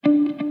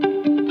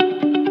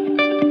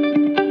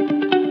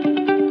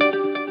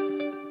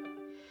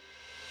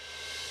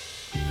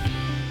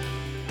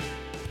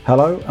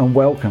Hello and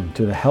welcome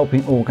to the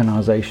Helping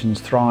Organisations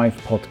Thrive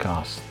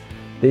podcast.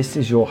 This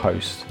is your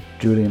host,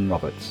 Julian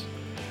Roberts.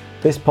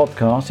 This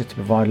podcast is to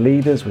provide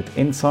leaders with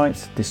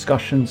insights,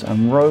 discussions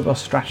and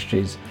robust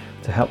strategies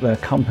to help their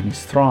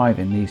companies thrive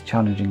in these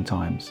challenging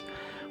times.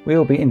 We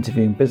will be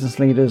interviewing business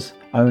leaders,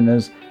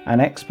 owners and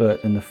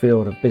experts in the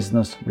field of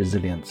business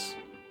resilience.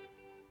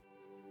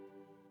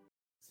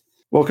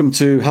 Welcome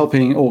to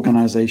Helping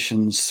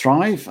Organisations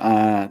Thrive.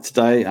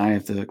 Today I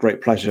have the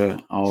great pleasure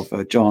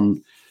of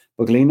John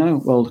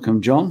Buglino.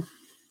 Welcome, John.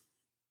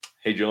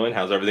 Hey, Julian.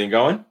 How's everything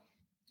going?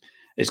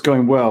 It's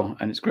going well,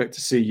 and it's great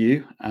to see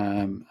you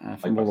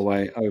from all the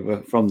way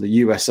over from the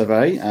US of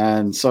A.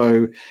 And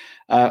so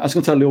I was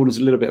going to tell the audience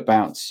a little bit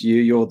about you.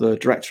 You're the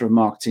Director of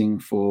Marketing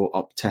for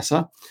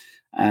Optessa,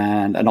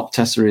 and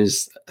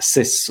Optessa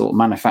assists sort of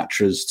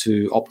manufacturers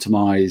to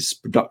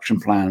optimize production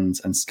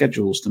plans and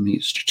schedules to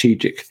meet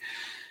strategic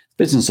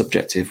business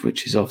objective,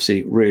 which is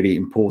obviously really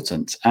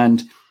important.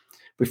 And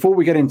before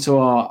we get into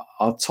our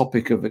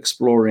topic of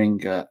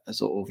exploring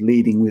sort of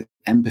leading with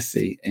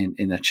empathy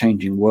in a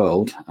changing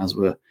world, as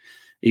we're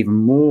even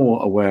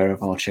more aware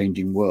of our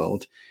changing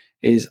world,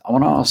 I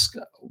want to ask,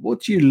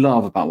 what do you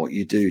love about what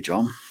you do,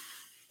 John?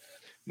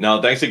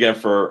 No, thanks again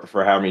for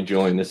having me,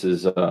 Julian. This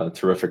is a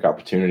terrific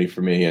opportunity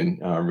for me, and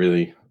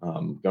really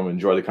going to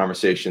enjoy the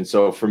conversation.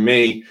 So for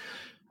me,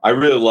 I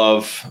really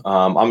love,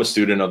 I'm a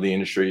student of the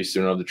industry,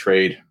 student of the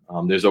trade.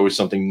 There's always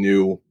something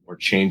new or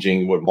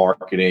changing with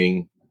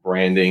marketing,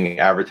 branding,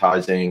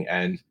 advertising,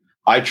 and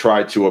I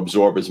try to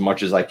absorb as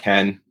much as I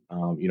can,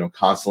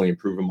 constantly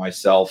improving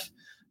myself.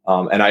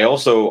 And I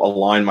also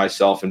align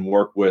myself and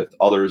work with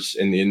others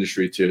in the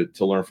industry to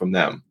learn from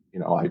them.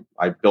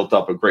 I built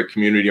up a great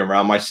community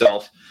around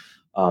myself,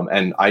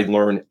 and I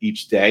learn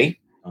each day.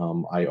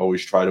 I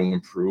always try to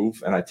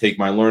improve, and I take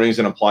my learnings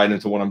and apply it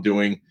into what I'm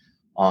doing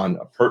on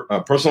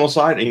a personal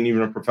side and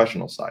even a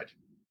professional side.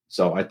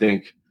 So I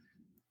think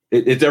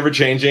it's ever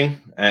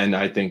changing, and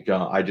I think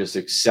I just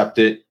accept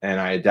it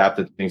and I adapt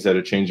to things that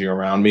are changing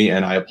around me,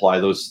 and I apply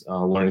those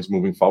learnings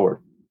moving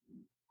forward.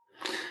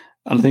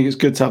 And I think it's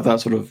good to have that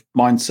sort of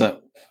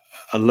mindset,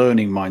 a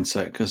learning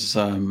mindset, because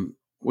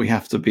we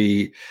have to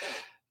be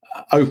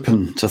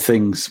open to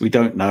things we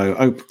don't know,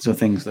 open to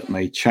things that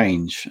may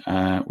change,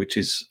 which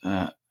is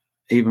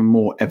even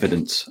more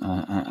evident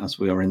as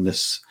we are in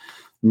this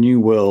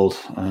new world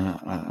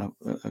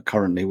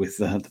currently with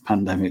the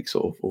pandemic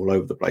sort of all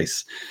over the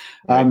place.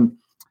 Right.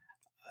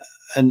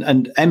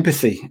 And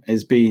empathy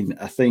has been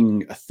a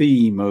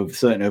theme of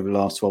certainly over the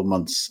last 12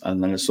 months,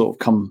 and then it's sort of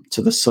come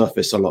to the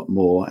surface a lot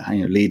more,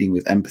 leading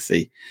with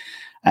empathy.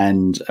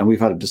 And we've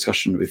had a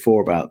discussion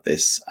before about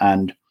this,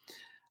 and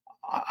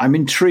I'm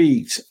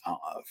intrigued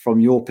from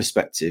your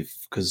perspective,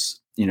 because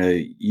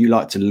you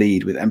like to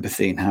lead with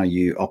empathy in how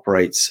you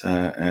operate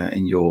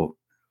in your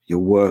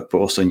work, but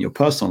also in your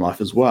personal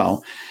life as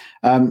well.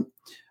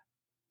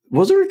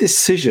 Was there a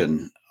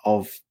decision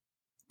of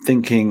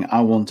thinking,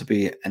 I want to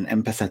be an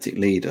empathetic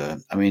leader?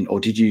 Or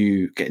did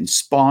you get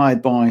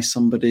inspired by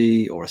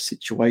somebody or a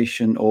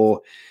situation,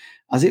 or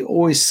has it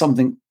always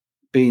something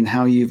been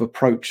how you've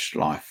approached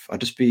life? I'd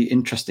just be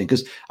interesting,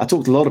 because I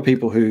talked to a lot of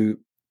people who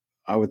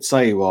I would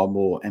say are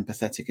more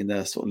empathetic in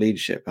their sort of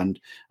leadership, and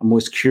I'm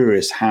always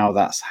curious how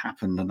that's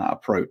happened and that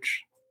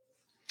approach.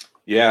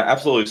 Yeah,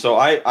 absolutely. So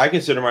I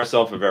consider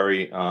myself a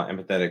very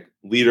empathetic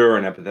leader,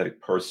 an empathetic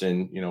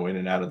person, in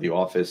and out of the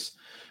office.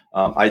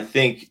 I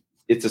think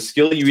it's a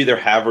skill you either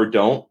have or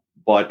don't,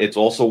 but it's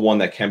also one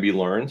that can be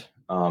learned.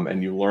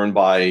 And you learn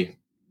by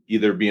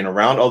either being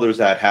around others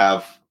that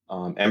have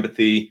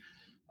empathy,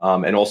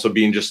 and also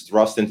being just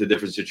thrust into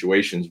different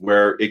situations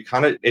where it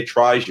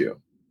tries you,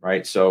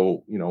 right?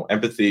 So,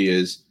 empathy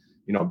is,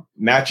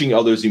 matching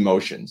others'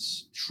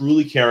 emotions,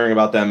 truly caring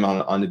about them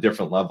on a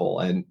different level.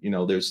 And,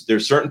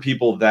 there's certain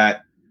people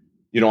that,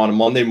 on a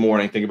Monday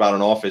morning, think about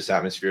an office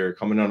atmosphere,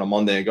 coming on a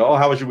Monday and go, oh,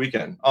 how was your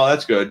weekend? Oh,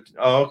 that's good.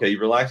 Oh, okay. You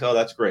relaxed? Oh,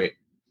 that's great.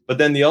 But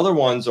then the other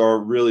ones are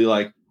really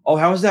like, oh,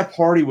 how was that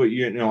party with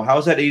how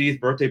was that 80th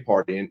birthday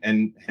party?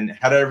 And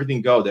how did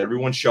everything go? Did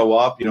everyone show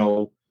up?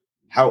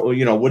 How,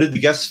 what did the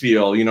guests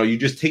feel? You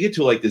just take it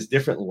to like this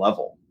different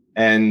level.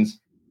 And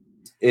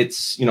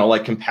it's,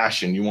 like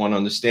compassion. You want to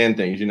understand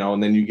things,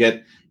 and then you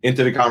get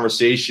into the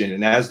conversation.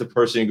 And as the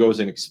person goes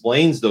and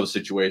explains those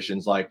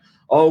situations, like,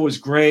 oh, it was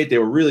great, they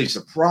were really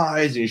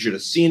surprised, and you should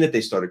have seen it,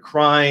 they started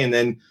crying. And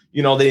then,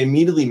 they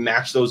immediately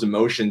match those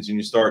emotions, and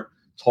you start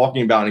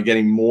talking about and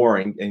getting more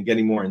and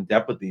getting more in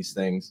depth with these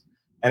things.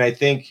 And I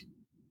think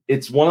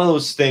it's one of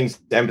those things,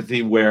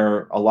 empathy,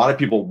 where a lot of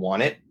people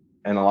want it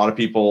and a lot of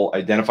people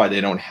identify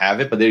they don't have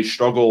it, but they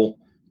struggle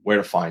where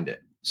to find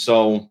it.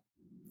 So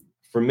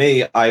for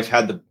me, I've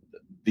had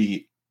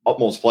the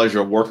utmost pleasure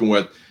of working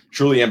with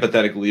truly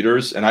empathetic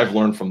leaders, and I've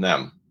learned from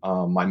them,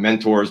 my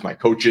mentors, my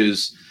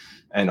coaches,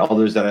 and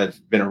others that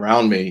have been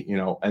around me,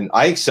 and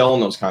I excel in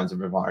those kinds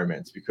of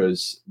environments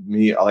because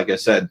me, like I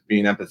said,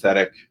 being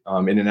empathetic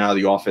in and out of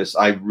the office,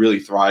 I really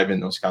thrive in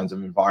those kinds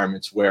of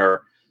environments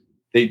where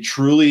they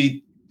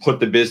truly put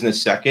the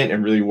business second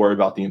and really worry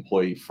about the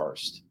employee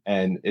first.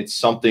 And it's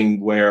something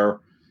where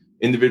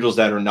individuals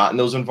that are not in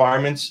those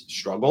environments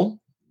struggle.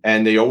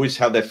 And they always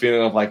have that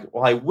feeling of like,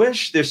 well, I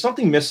wish there's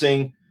something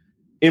missing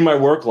in my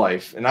work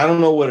life and I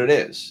don't know what it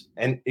is.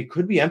 And it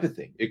could be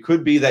empathy. It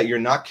could be that you're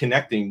not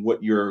connecting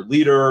with your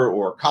leader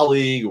or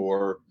colleague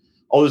or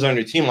others on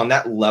your team on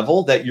that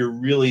level that you're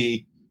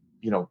really,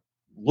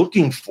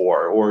 looking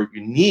for or you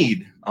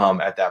need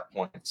at that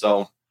point.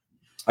 So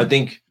I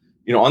think,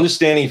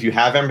 understanding if you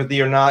have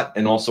empathy or not,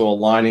 and also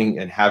aligning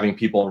and having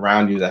people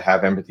around you that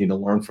have empathy to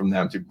learn from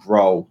them to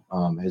grow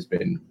has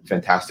been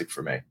fantastic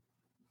for me.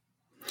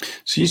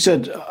 So you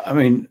said,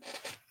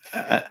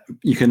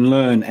 you can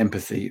learn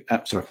empathy.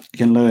 You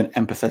can learn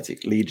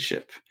empathetic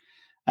leadership,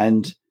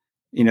 and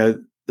there's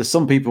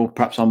some people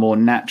perhaps are more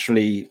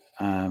naturally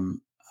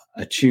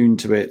attuned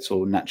to it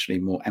or naturally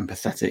more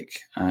empathetic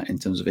in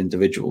terms of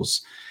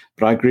individuals.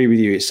 But I agree with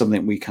you; it's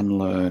something we can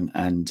learn,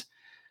 and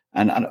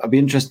I'd be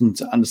interested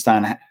to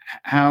understand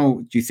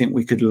how do you think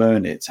we could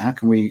learn it? How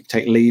can we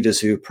take leaders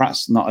who are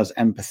perhaps not as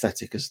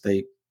empathetic as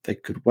they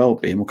could well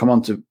be, and we'll come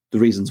on to the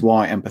reasons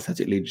why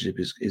empathetic leadership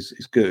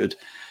is good.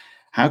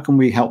 How can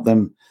we help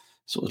them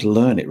sort of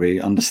learn it, really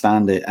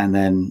understand it, and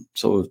then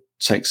sort of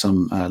take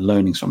some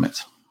learnings from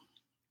it?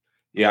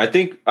 Yeah, I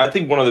think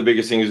one of the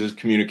biggest things is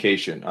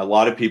communication. A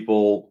lot of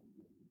people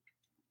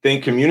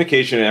think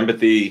communication and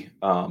empathy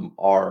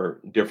are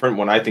different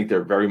when I think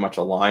they're very much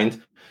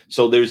aligned.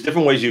 So there's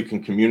different ways you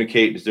can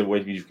communicate. There's different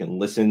ways you can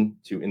listen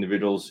to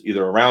individuals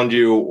either around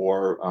you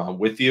or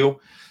with you.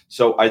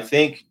 So I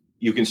think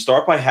you can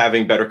start by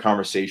having better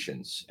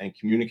conversations and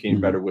communicating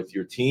better with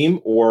your team,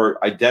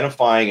 or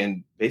identifying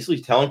and basically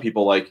telling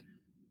people like,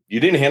 you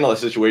didn't handle the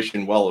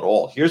situation well at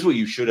all. Here's what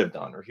you should have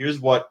done, or here's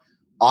what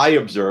I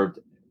observed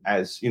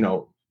as,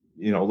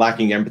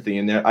 lacking empathy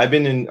in there. I've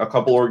been in a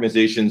couple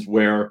organizations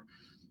where,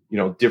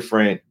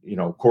 different,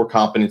 core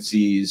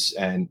competencies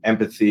and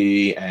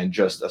empathy and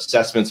just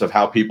assessments of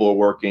how people are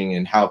working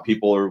and how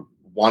people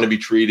want to be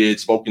treated,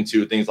 spoken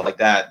to, things like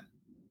that.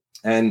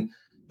 And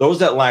those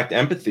that lacked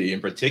empathy in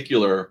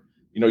particular,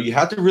 you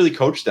had to really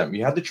coach them.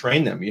 You had to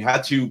train them. You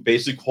had to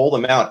basically call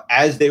them out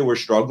as they were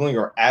struggling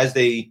or as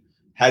they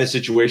had a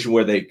situation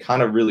where they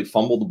kind of really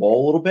fumbled the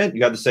ball a little bit.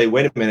 You had to say,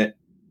 wait a minute,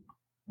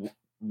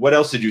 what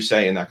else did you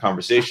say in that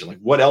conversation? Like,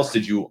 what else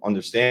did you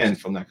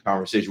understand from that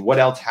conversation? What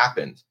else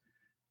happened?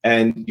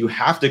 And you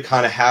have to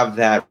kind of have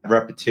that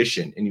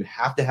repetition, and you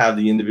have to have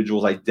the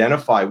individuals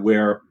identify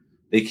where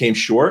they came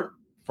short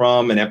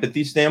from an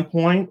empathy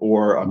standpoint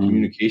or a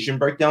communication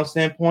breakdown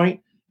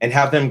standpoint, and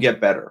have them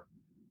get better.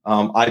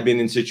 I've been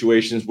in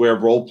situations where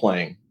role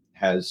playing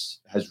has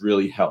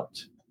really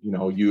helped.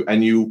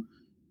 You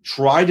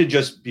try to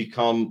just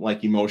become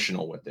like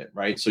emotional with it,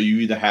 right? So you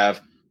either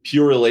have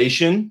pure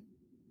elation,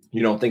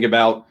 think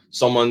about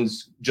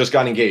someone's just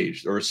got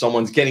engaged or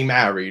someone's getting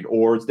married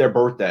or it's their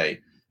birthday.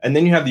 And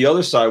then you have the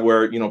other side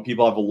where,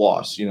 people have a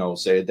loss,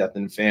 say a death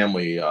in the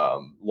family,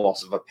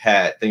 loss of a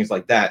pet, things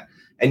like that.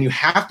 And you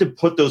have to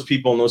put those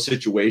people in those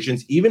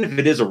situations, even if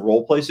it is a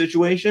role play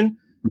situation,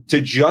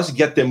 to just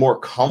get them more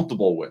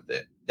comfortable with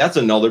it. That's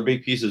another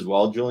big piece as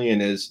well,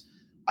 Julian, is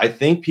I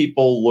think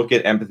people look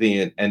at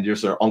empathy and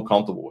just are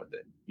uncomfortable with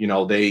it.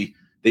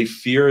 They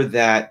fear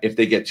that if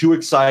they get too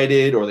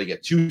excited or they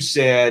get too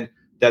sad,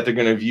 that they're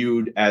going to be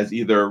viewed as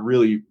either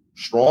really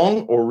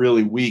strong or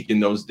really weak in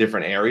those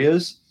different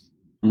areas,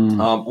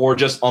 or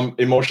just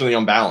emotionally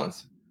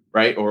unbalanced,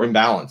 right? Or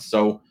imbalanced.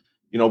 So,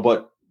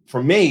 but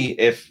for me,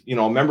 if,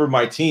 a member of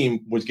my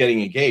team was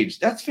getting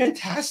engaged, that's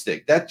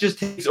fantastic. That just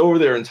takes over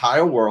their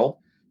entire world,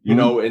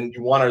 and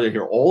you want to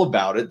hear all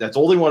about it. That's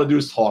all they want to do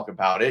is talk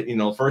about it.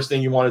 First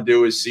thing you want to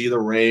do is see the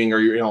ring or,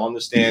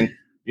 understand,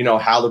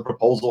 how the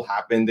proposal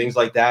happened, things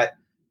like that.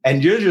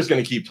 And you're just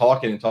going to keep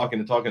talking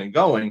and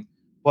going.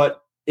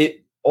 But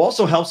it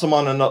also helps them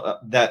on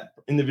that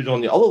individual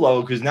on the other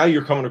level, because now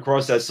you're coming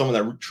across as someone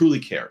that truly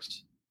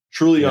cares,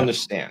 truly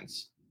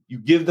understands. You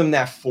give them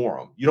that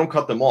forum. You don't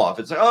cut them off.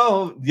 It's like,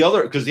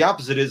 because the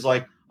opposite is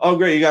like, oh,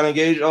 great, you got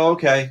engaged. Oh,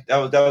 okay.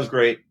 That was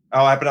great.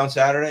 Oh, happened on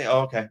Saturday.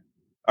 Oh, okay.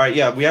 All right.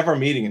 Yeah. We have our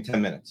meeting in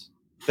 10 minutes.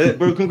 But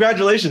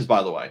congratulations,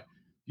 by the way.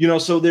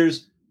 So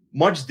there's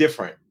much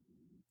different,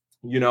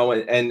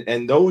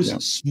 and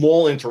those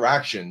small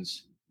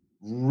interactions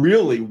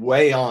really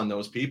weigh on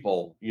those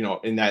people,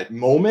 in that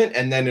moment.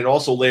 And then it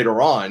also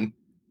later on,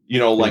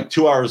 like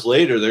 2 hours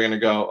later, they're going to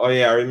go, oh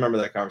yeah, I remember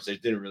that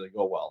conversation didn't really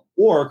go well.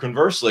 Or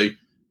conversely,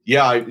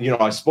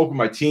 I spoke with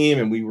my team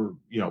and we were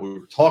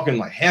talking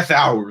like half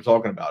hour, we were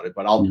talking about it,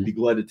 but I'll be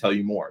glad to tell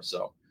you more.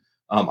 So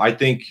I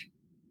think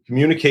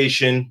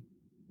communication,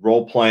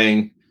 role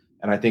playing,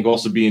 and I think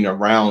also being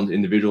around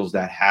individuals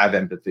that have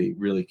empathy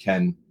really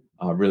can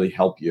really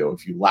help you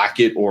if you lack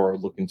it or are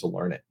looking to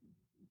learn it.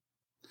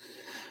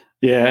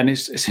 Yeah. And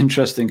it's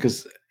interesting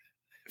because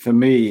for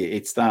me,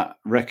 it's that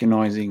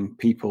recognizing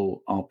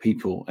people are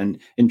people. And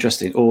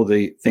interesting, all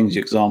the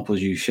examples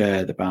you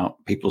shared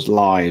about people's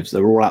lives,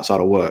 they're all outside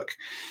of work.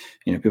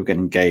 People get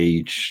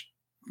engaged,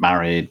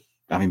 married,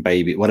 having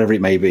baby, whatever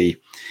it may be.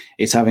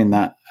 It's having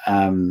that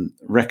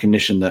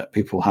recognition that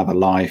people have a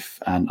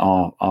life and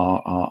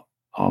are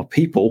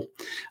people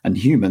and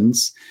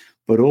humans,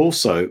 but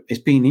also it's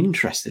being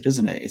interested,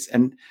 isn't it?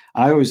 And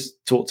I always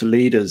talk to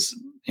leaders,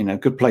 a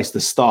good place to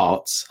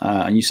start,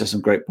 and you said some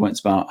great points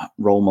about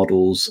role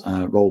models,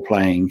 role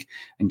playing,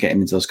 and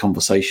getting into those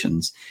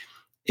conversations,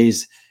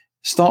 is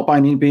start by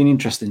being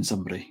interested in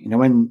somebody.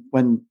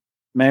 When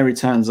Mary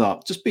turns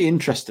up, just be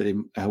interested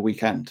in her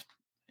weekend.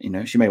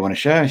 She may want to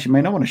share, she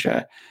may not want to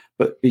share,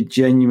 but be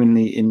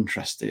genuinely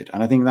interested.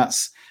 And I think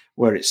that's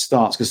where it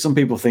starts, because some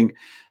people think,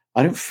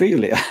 I don't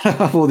feel it. I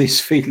have all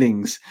these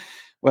feelings.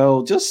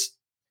 Well, just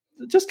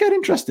get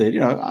interested.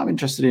 I'm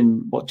interested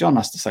in what John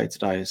has to say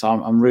today. So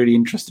I'm really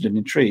interested and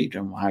intrigued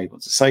in how he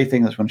wants to say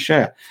things, I want to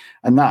share.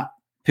 And that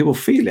people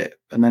feel it,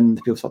 and then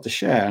people start to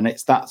share. And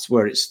that's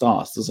where it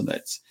starts, doesn't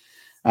it?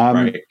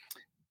 Right.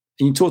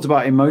 And you talked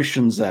about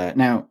emotions there.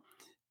 Now,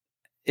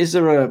 is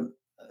there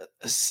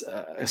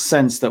a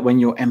sense that when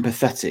you're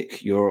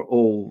empathetic, you're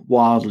all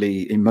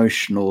wildly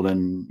emotional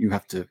and you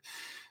have to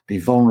be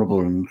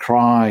vulnerable and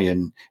cry?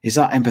 And is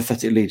that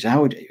empathetic leadership?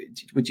 How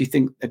would you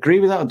think, agree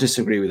with that or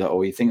disagree with that,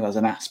 or you think there's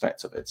an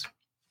aspect of it?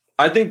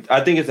 I think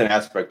it's an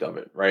aspect of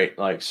it, right?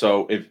 Like,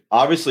 so if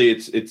obviously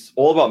it's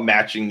all about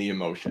matching the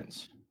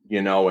emotions,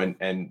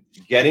 and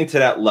getting to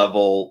that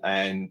level,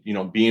 and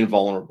being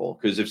vulnerable.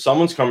 Because if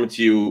someone's coming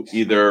to you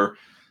either,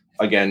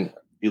 again,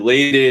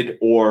 elated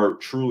or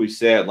truly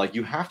sad, like,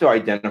 you have to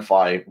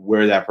identify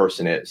where that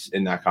person is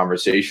in that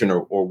conversation,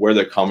 or where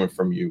they're coming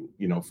from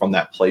from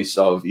that place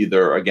of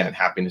either, again,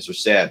 happiness or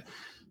sad.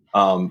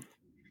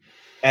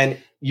 And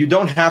you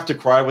don't have to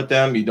cry with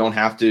them, you don't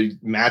have to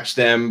match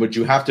them, but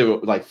you have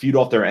to feed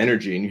off their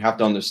energy, and you have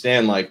to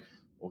understand,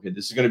 okay,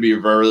 this is going to be a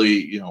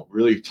very,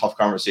 really tough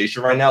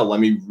conversation right now.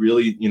 Let me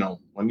really,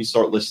 let me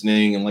start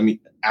listening, and let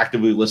me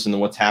actively listen to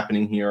what's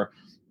happening here.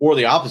 Or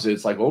the opposite,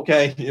 it's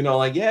okay,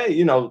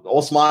 yeah,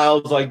 all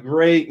smiles,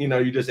 great,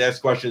 you just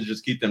ask questions,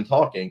 just keep them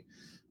talking.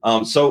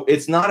 So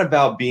it's not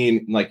about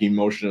being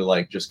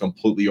emotionally, just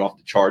completely off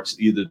the charts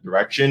either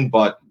direction,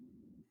 but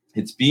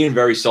it's being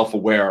very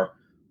self-aware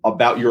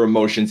about your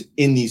emotions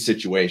in these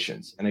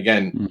situations. And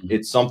again,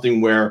 it's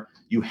something where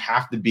you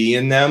have to be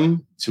in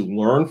them to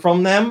learn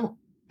from them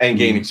and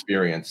gain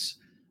experience.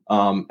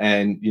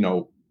 And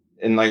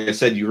like I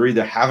said, you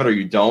either have it or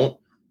you don't.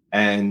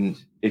 And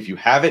if you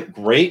have it,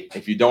 great.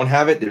 If you don't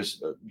have it,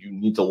 you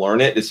need to learn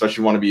it, especially if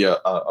you want to be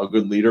a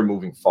good leader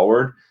moving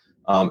forward,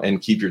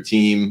 and keep your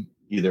team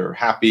either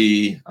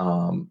happy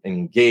and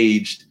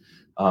engaged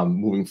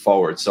moving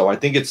forward. So I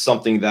think it's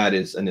something that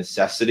is a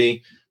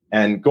necessity.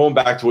 And going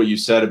back to what you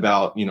said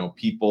about,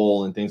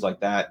 people and things like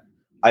that,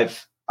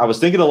 I was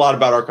thinking a lot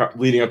about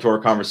leading up to our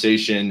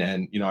conversation,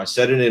 and, I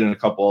said it in a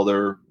couple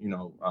other,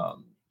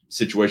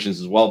 situations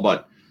as well.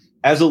 But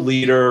as a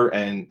leader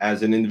and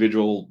as an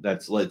individual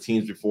that's led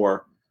teams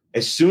before,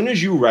 as soon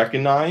as you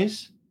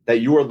recognize that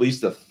you are at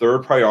least the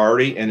third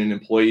priority in an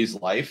employee's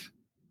life,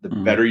 the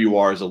better you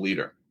are as a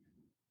leader.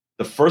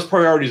 The first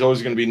priority is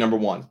always going to be number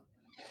one,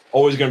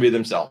 always going to be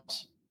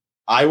themselves.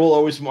 I will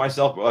always put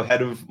myself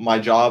ahead of my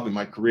job and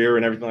my career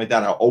and everything like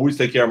that. I'll always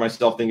take care of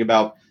myself, think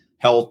about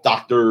health,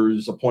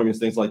 doctors, appointments,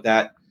 things like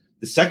that.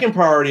 The second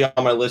priority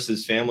on my list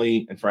is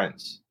family and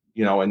friends,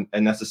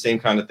 and that's the same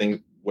kind of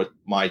thing with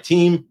my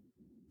team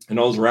and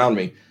those around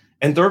me.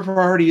 And third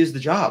priority is the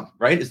job,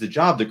 right? Is the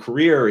job, the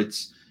career.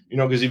 It's,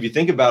 because if you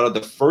think about it,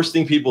 the first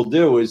thing people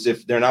do is,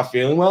 if they're not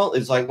feeling well,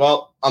 it's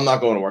well, I'm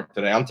not going to work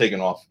today. I'm taking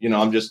off,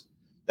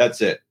 that's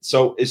it.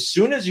 So as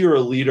soon as you're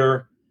a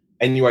leader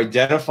and you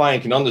identify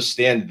and can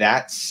understand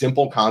that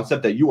simple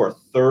concept that you are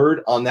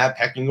third on that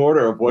pecking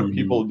order of what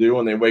people do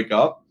when they wake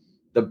up,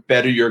 the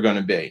better you're going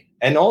to be.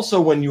 And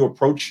also when you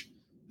approach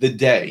the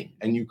day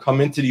and you come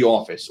into the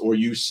office or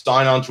you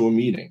sign on to a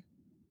meeting,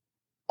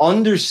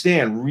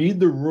 read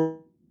the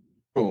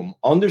room,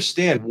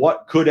 understand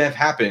what could have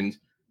happened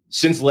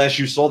since last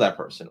you saw that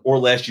person or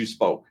last you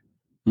spoke.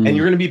 And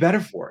you're going to be better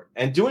for it.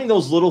 And doing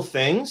those little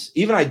things,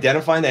 even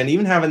identifying that, and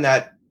even having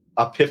that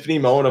epiphany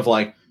moment of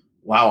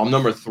wow, I'm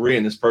number 3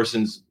 in this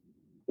person's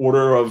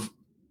order of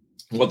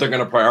what they're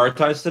going to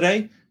prioritize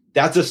today.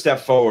 That's a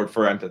step forward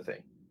for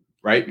empathy,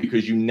 right?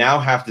 Because you now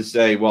have to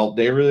say, well,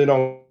 they really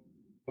don't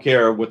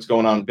care what's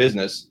going on in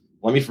business.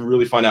 Let me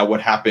really find out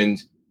what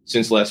happened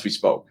since last we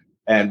spoke,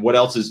 and what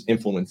else is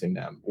influencing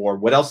them, or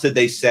what else did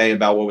they say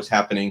about what was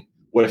happening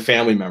with a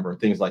family member,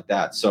 things like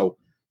that. So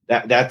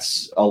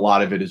that's a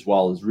lot of it as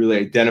well, is really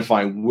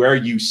identifying where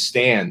you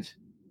stand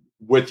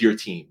with your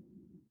team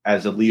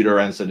as a leader,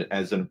 as an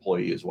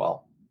employee as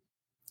well.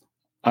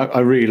 I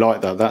really like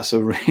that. That's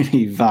a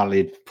really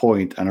valid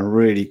point and a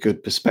really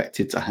good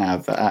perspective to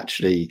have, that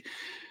actually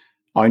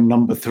I'm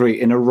number 3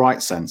 in a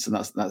right sense. And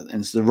and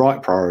it's the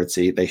right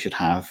priority they should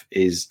have,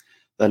 is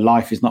their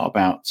life is not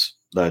about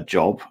their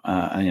job.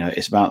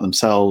 It's about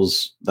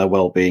themselves, their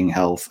well-being,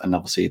 health, and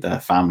obviously their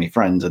family,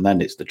 friends, and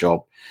then it's the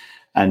job.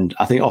 And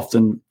I think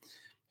often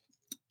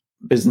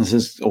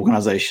businesses,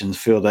 organizations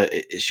feel that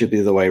it should be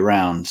the other way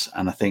around,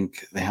 and I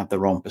think they have the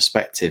wrong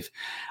perspective.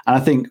 And I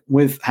think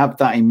have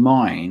that in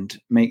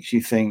mind makes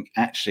you think,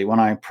 actually, when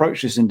I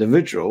approach this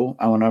individual,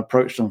 I want to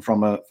approach them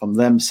from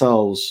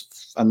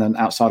themselves and then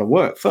outside of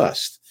work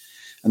first.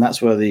 And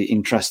that's where the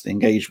interest, the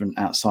engagement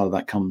outside of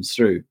that comes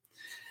through.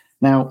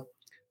 Now,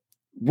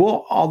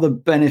 what are the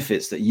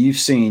benefits that you've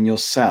seen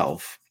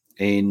yourself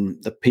in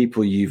the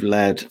people you've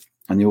led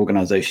and the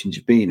organizations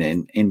you've been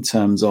in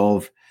terms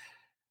of,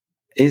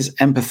 is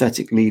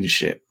empathetic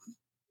leadership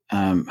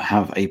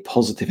have a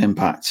positive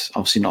impact,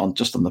 obviously not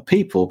just on the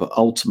people, but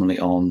ultimately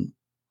on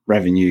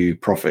revenue,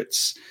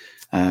 profits?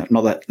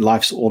 Not that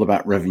life's all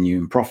about revenue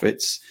and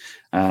profits,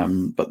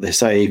 but they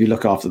say if you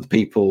look after the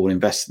people,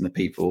 invest in the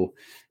people,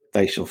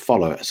 they shall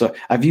follow. So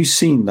have you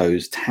seen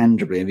those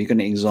tangibly? Have you got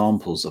any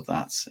examples of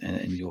that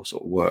in your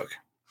sort of work?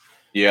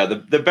 Yeah,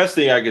 the best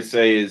thing I could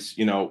say is,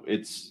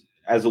 it's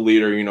as a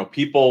leader,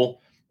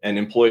 people and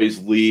employees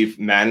leave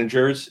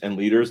managers and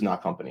leaders,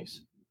 not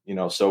companies.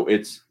 So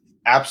it's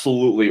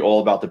absolutely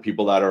all about the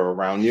people that are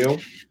around you.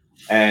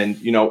 And,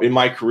 in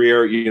my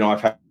career,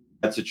 I've had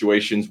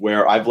situations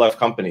where I've left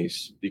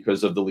companies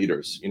because of the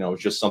leaders.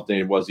 It's just something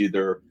that was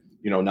either,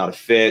 not a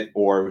fit,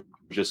 or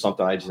just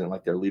something I just didn't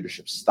like their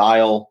leadership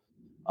style.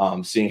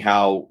 Seeing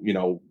how,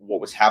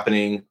 what was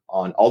happening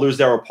on others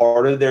that were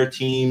part of their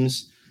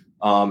teams,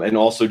 and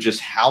also just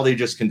how they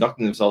just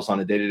conducted themselves on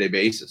a day-to-day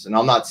basis. And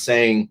I'm not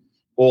saying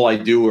all I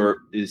do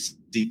is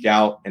seek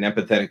out an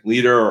empathetic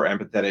leader or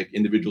empathetic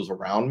individuals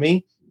around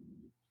me,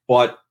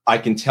 but I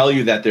can tell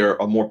you that they're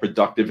a more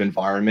productive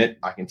environment.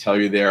 I can tell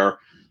you they're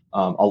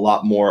a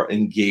lot more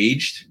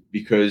engaged,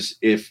 because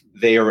if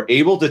they are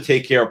able to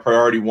take care of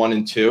priority 1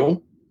 and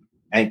 2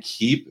 and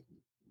keep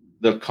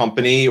the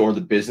company or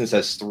the business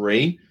as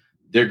 3,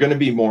 they're going to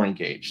be more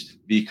engaged,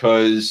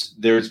 because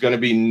there's going to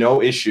be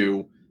no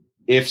issue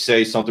if,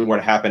 say, something were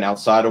to happen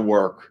outside of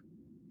work.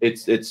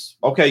 It's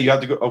okay. You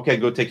have to go. Okay,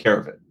 go take care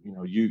of it.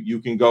 You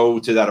can go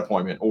to that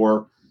appointment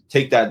or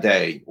take that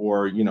day,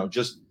 or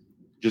just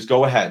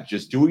go ahead.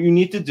 Just do what you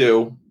need to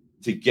do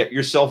to get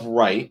yourself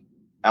right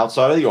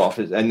outside of the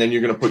office, and then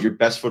you're going to put your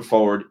best foot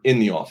forward in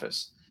the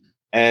office.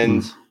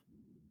 And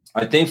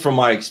I think from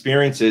my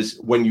experiences,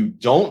 when you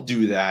don't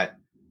do that,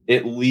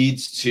 it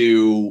leads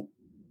to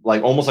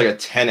almost like a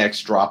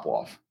 10x drop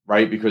off,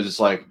 right? Because it's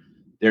like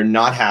they're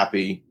not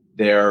happy,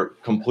 they're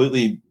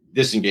completely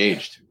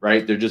disengaged,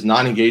 right? They're just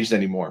not engaged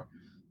anymore.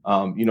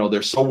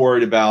 They're so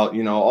worried about,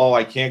 oh,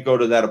 I can't go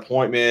to that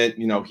appointment.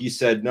 He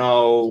said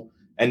no.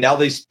 And now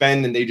they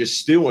spend and they just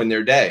stew in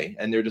their day,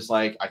 and they're just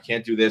like, I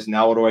can't do this.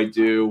 Now what do I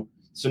do?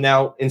 So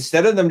now,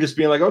 instead of them just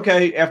being like,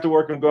 okay, after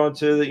work, I'm going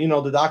to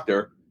the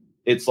doctor,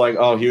 it's like,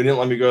 oh, he didn't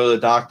let me go to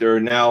the doctor.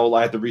 Now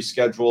I have to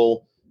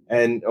reschedule.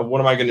 And what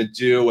am I going to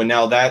do? And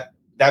now that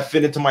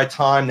fit into my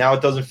time. Now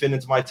it doesn't fit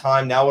into my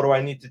time. Now what do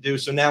I need to do?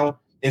 So now,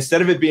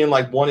 instead of it being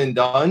like one and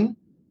done,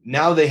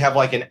 now they have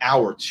like an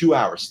hour, 2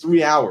 hours,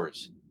 3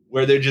 hours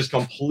where they're just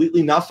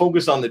completely not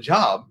focused on the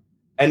job.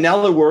 And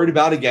now they're worried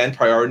about, again,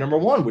 priority number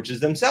 1, which is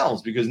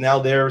themselves, because now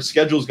their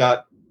schedules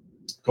got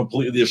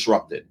completely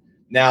disrupted.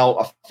 Now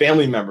a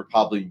family member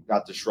probably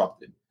got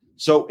disrupted.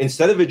 So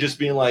instead of it just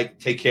being like,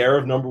 take care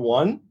of number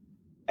 1,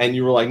 and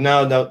you were like,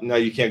 no,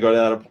 you can't go to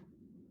that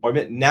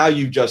appointment. Now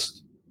you've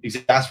just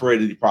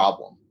exacerbated the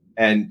problem,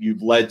 and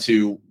you've led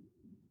to,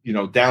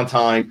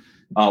 downtime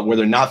where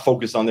they're not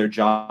focused on their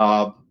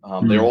job.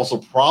 They're also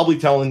probably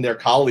telling their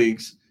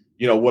colleagues,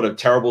 what a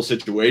terrible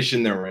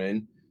situation they're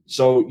in.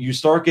 So you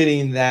start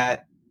getting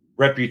that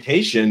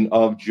reputation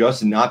of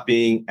just not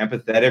being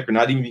empathetic or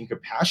not even being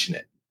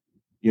compassionate.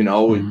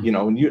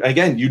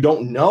 And you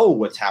don't know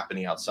what's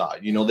happening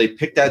outside. They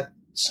picked that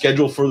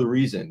schedule for the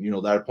reason,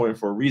 that appointment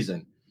for a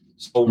reason.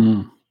 So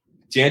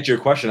to answer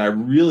your question, I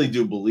really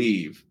do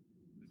believe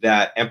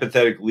that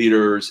empathetic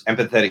leaders,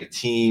 empathetic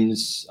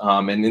teams,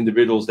 and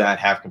individuals that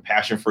have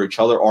compassion for each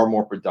other are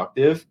more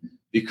productive,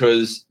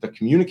 because the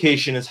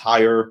communication is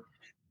higher,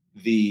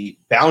 the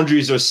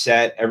boundaries are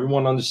set,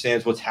 everyone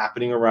understands what's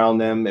happening around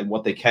them and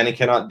what they can and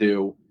cannot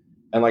do.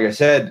 And like I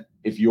said,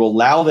 if you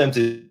allow them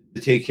to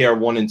take care of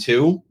 1 and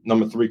 2,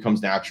 number 3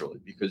 comes naturally,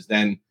 because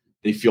then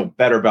they feel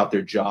better about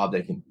their job.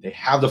 They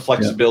have the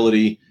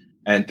flexibility,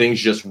 and things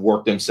just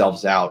work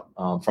themselves out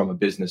from a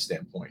business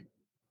standpoint.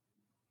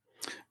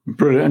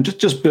 Brilliant. And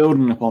just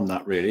building upon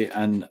that, really,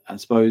 and I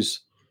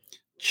suppose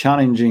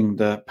challenging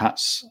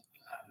perhaps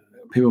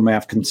people may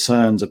have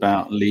concerns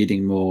about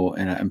leading more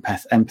in an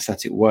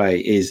empathetic way,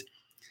 is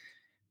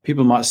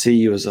people might see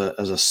you as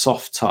a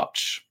soft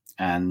touch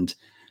and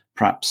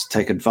perhaps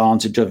take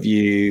advantage of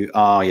you.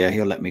 Oh, yeah,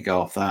 he'll let me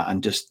go off that,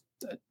 and just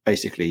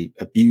basically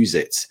abuse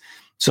it.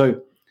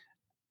 So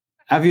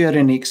have you had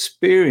any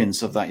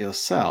experience of that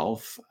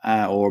yourself,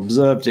 or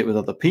observed it with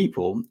other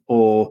people,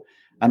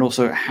 and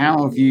also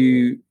how have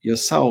you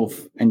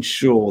yourself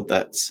ensured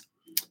that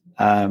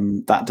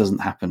that doesn't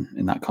happen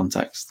in that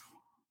context?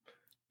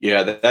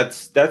 Yeah,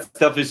 that's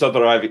definitely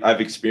something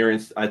I've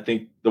experienced. I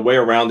think the way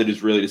around it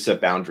is really to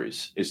set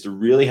boundaries, is to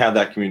really have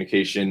that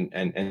communication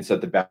and set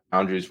the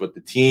boundaries with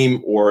the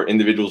team or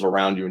individuals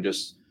around you, and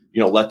just,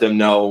 let them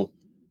know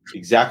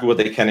exactly what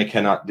they can and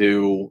cannot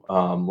do.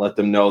 Let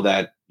them know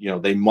that,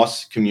 they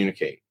must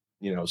communicate,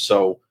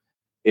 so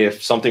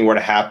if something were to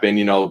happen,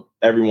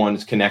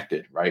 everyone's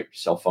connected, right?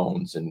 Cell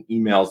phones and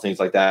emails, things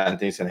like that, and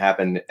things can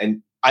happen.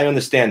 And I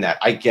understand that.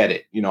 I get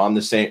it. I'm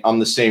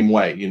the same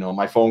way.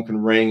 My phone can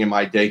ring and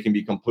my day can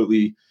be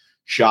completely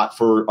shot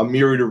for a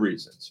myriad of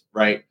reasons,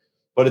 right?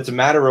 But it's a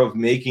matter of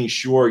making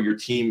sure your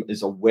team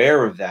is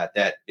aware of that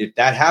if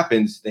that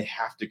happens, they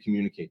have to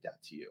communicate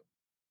that to you.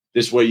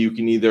 This way you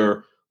can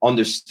either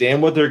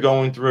understand what they're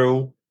going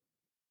through,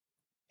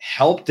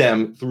 help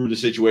them through the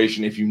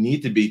situation if you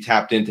need to be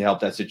tapped in to help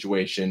that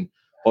situation,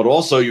 but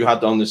also you have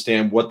to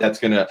understand what that's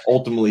going to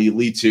ultimately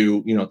lead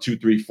to, 2,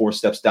 3, 4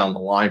 steps down the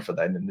line for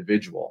that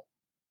individual.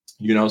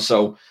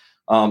 So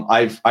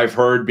I've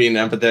heard being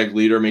an empathetic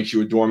leader makes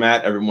you a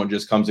doormat. Everyone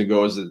just comes and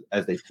goes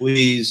as they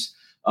please.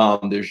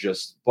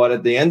 But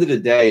at the end of the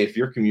day, if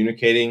you're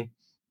communicating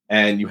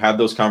and you have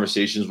those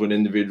conversations with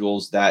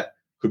individuals that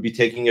could be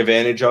taking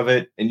advantage of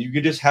it, and you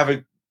could just have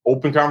an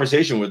open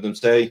conversation with them,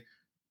 say,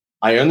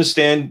 I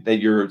understand that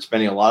you're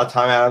spending a lot of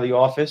time out of the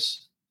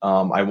office.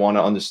 I want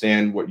to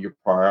understand what your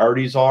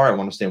priorities are. I want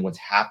to understand what's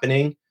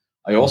happening.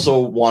 I also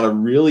want to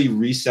really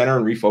recenter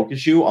and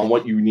refocus you on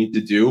what you need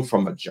to do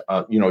from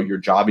your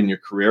job and your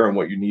career and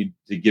what you need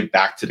to give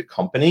back to the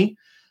company.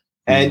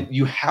 And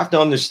you have to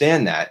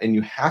understand that, and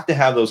you have to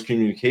have those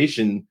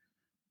communication,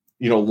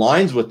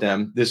 lines with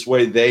them. This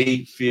way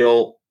they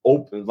feel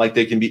open, like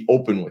they can be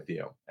open with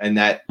you, and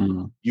that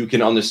you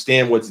can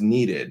understand what's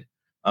needed.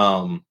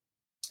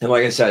 And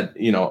like I said,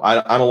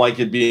 I don't like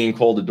it being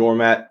called a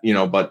doormat,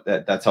 but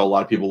that's how a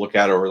lot of people look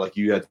at it, or like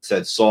you had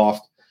said,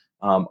 soft.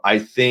 I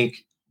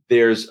think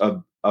there's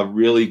a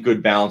really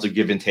good balance of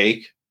give and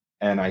take.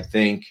 And I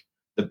think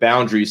the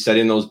boundaries,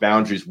 setting those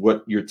boundaries,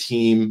 what your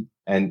team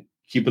and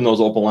keeping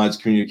those open lines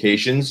of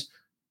communications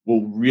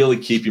will really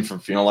keep you from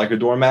feeling like a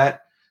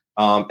doormat.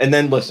 And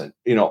then listen,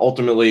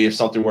 ultimately, if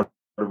something were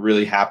to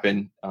really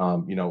happen,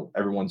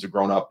 everyone's a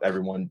grown up,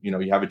 everyone,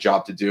 you have a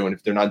job to do. And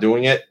if they're not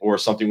doing it, or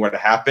something were to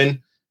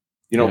happen,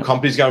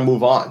 companies got to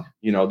move on.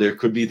 There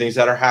could be things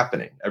that are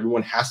happening.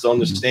 Everyone has to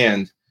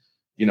understand,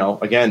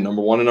 again,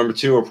 number one and number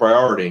two are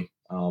priority.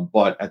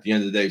 But at the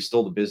end of the day,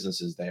 still the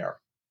business is there.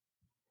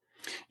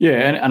 Yeah.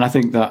 And I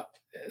think that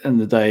at the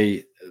end of the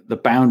day, the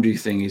boundary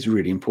thing is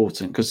really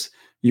important, because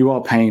you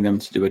are paying them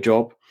to do a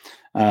job.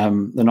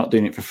 They're not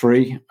doing it for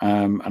free.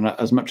 And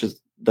as much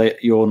as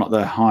you're not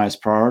their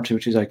highest priority,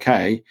 which is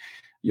okay,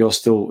 you're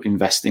still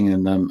investing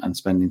in them and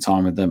spending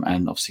time with them,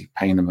 and obviously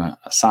paying them a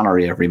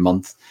salary every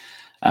month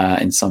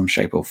in some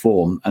shape or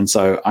form. And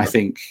so I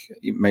think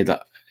you made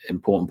that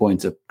important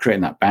point of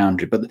creating that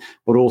boundary, but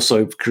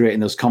also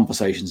creating those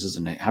conversations,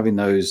 isn't it? Having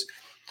those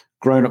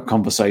grown-up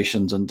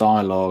conversations and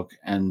dialogue.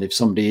 And if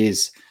somebody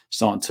is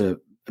starting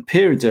to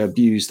appear to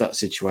abuse that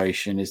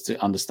situation, is to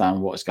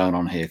understand what is going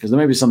on here, because there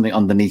may be something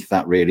underneath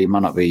that. Really, it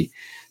might not be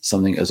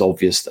something as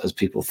obvious as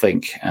people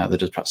think. They're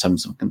just perhaps having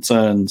some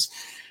concerns.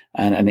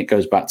 And it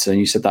goes back to, and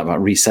you said that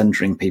about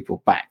recentering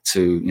people back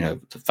to,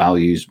 the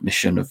values,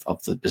 mission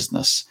of the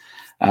business.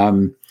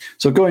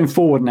 So going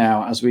forward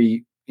now, as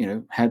we,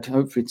 head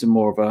hopefully to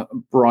more of a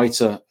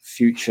brighter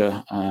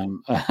future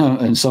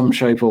in some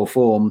shape or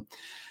form,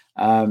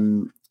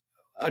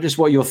 just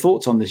what are your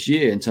thoughts on this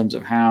year in terms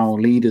of how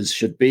leaders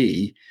should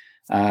be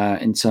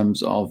in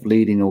terms of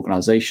leading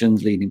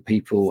organizations, leading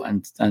people,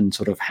 and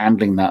sort of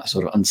handling that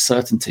sort of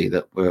uncertainty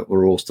that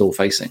we're all still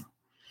facing?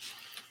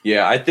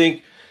 Yeah, I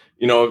think,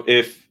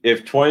 if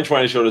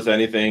 2020 showed us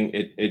anything,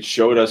 it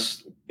showed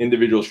us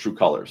individuals' true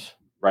colors,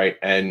 right?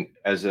 And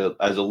as a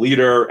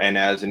leader and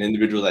as an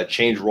individual that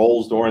changed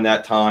roles during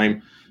that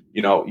time,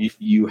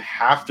 you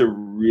have to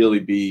really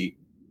be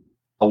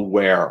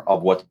aware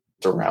of what's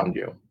around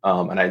you.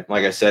 And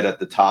like I said at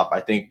the top,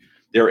 I think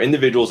there are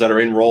individuals that are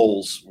in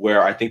roles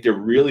where I think they're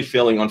really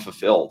feeling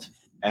unfulfilled,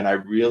 and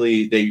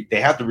they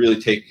have to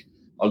really take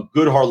a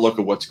good hard look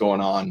at what's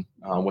going on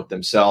with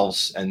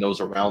themselves and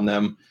those around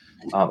them.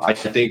 I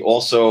think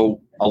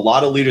also a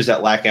lot of leaders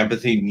that lack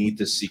empathy need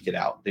to seek it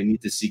out. They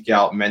need to seek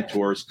out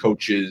mentors,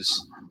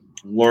 coaches,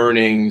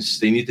 learnings.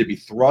 They need to be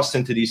thrust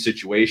into these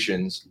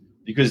situations,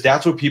 because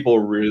that's what people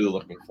are really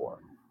looking for,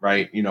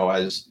 right?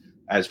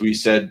 As we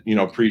said,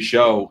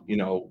 pre-show,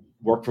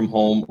 work from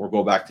home or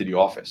go back to the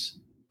office.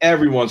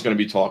 Everyone's going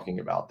to be talking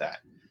about that.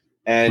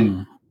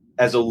 And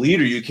as a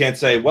leader, you can't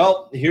say,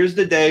 well, here's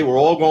the day we're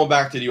all going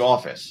back to the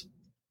office.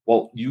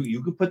 Well,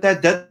 you could put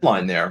that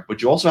deadline there,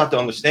 but you also have to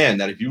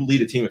understand that if you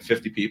lead a team of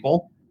 50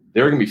 people,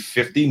 there are going to be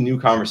 50 new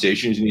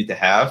conversations you need to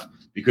have,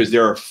 because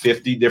there are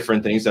 50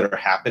 different things that are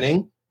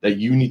happening that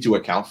you need to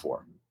account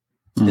for.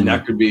 And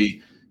that could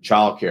be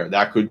childcare.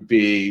 That could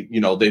be,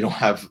 they don't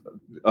have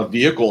a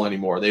vehicle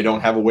anymore. They don't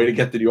have a way to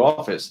get to the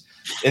office.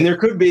 And there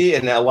could be,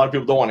 and a lot of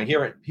people don't want to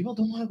hear it, people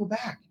don't want to go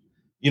back,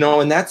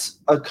 and that's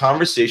a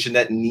conversation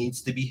that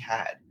needs to be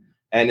had.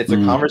 And it's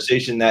a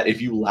conversation that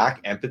if you lack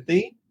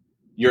empathy,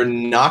 you're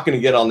not going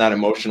to get on that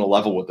emotional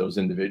level with those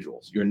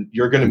individuals.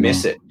 You're going to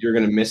miss it. You're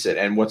going to miss it.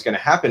 And what's going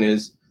to happen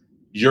is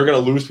you're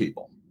going to lose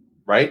people,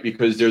 right?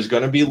 Because there's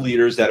going to be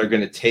leaders that are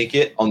going to take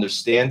it,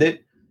 understand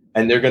it,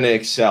 and they're going to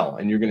excel.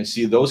 And you're going to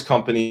see those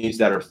companies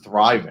that are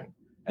thriving.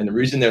 And the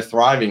reason they're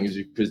thriving is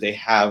because they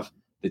have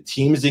the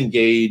teams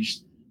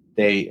engaged.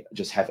 They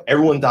just have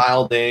everyone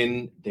dialed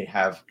in. They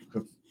have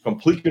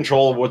complete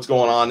control of what's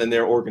going on in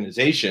their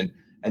organization,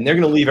 and they're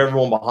going to leave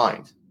everyone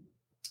behind.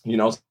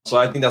 So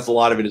I think that's a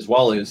lot of it as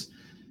well, is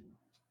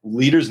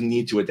leaders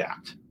need to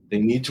adapt. They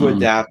need to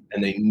adapt,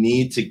 and they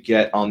need to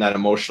get on that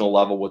emotional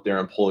level with their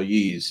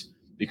employees,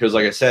 because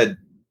like I said,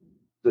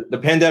 the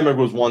pandemic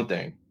was one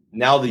thing.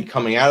 Now the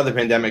coming out of the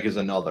pandemic is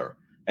another.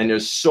 And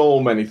there's so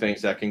many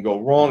things that can go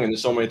wrong, and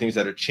there's so many things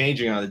that are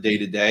changing on a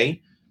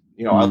day-to-day.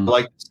 I'd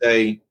like to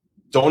say,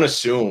 don't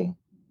assume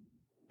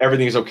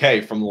everything's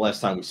okay from the last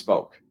time we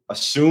spoke.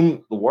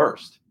 Assume the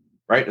worst,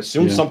 right?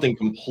 Assume something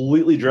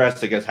completely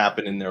drastic has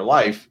happened in their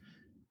life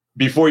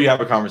before you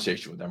have a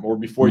conversation with them, or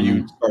before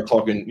you start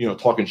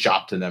talking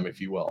shop to them, if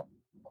you will.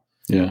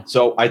 Yeah.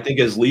 So I think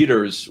as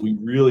leaders, we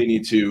really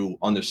need to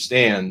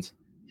understand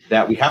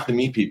that we have to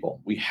meet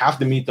people. We have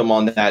to meet them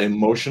on that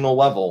emotional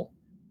level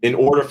in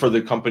order for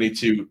the company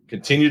to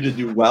continue to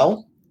do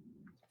well,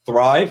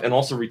 thrive, and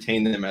also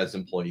retain them as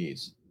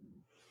employees.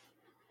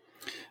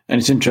 And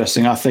it's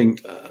interesting. I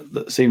think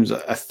that seems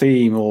a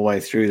theme all the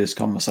way through this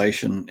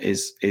conversation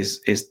is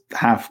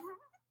have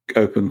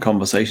open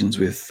conversations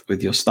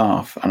with your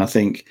staff. And I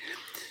think it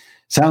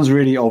sounds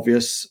really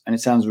obvious and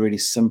it sounds really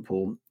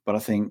simple, but I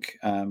think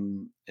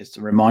it's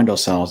to remind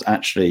ourselves,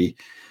 actually,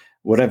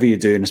 whatever you're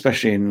doing,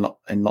 especially in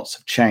lots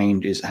of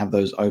change, is have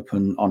those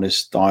open,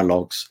 honest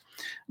dialogues.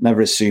 Never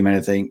assume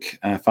anything.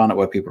 Find out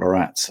where people are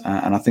at,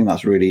 and I think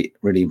that's really,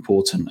 really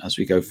important as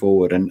we go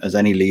forward. And as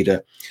any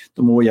leader,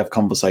 the more you have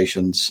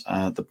conversations,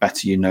 the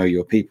better you know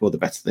your people, the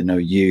better they know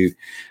you,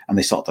 and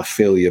they start to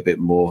feel you a bit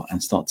more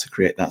and start to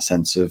create that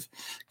sense of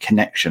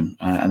connection.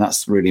 And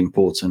that's really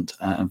important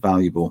and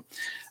valuable.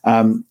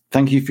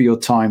 Thank you for your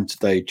time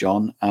today,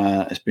 John.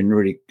 It's been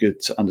really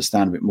good to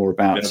understand a bit more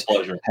about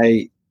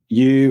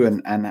you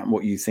and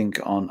what you think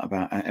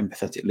about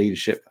empathetic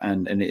leadership,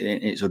 and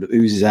it sort of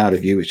oozes out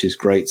of you, which is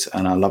great,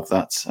 and I love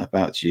that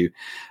about you.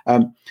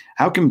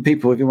 How can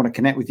people, if you want to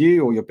connect with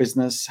you or your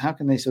business, how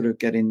can they sort of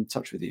get in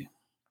touch with you?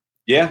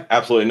 Yeah,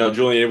 absolutely. No,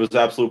 Julian, it was an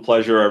absolute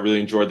pleasure. I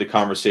really enjoyed the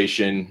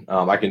conversation.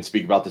 I can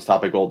speak about this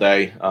topic all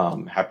day.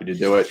 Happy to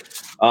do it.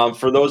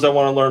 For those that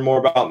want to learn more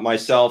about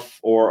myself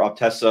or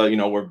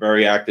Optessa, we're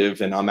very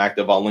active, and I'm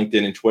active on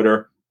LinkedIn and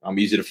Twitter. I'm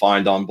easy to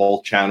find on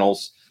both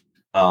channels.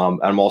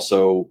 I'm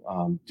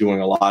also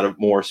doing a lot of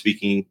more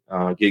speaking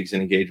gigs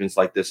and engagements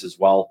like this as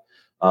well.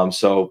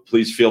 So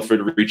please feel free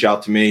to reach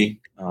out to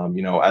me.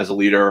 As a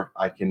leader,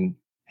 I can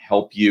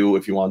help you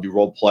if you want to do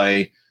role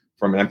play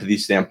from an empathy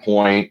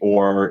standpoint,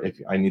 or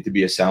if I need to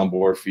be a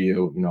soundboard for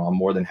you, I'm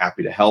more than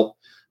happy to help.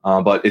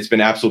 But it's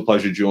been an absolute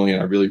pleasure, Julian.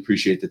 I really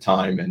appreciate the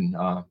time, and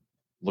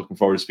looking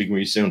forward to speaking with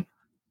you soon.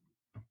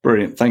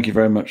 Brilliant. Thank you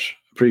very much.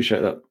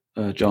 Appreciate that,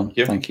 John.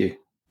 Yep. Thank you.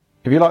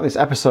 If you like this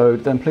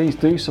episode, then please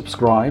do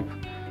subscribe,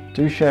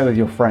 do share with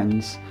your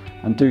friends,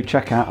 and do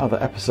check out other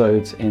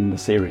episodes in the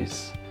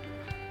series.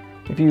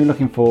 If you're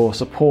looking for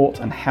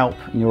support and help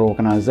in your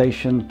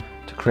organisation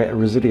to create a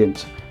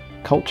resilient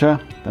culture,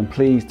 then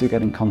please do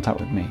get in contact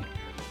with me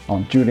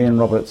on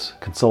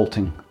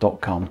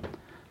julianrobertsconsulting.com.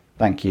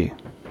 Thank you.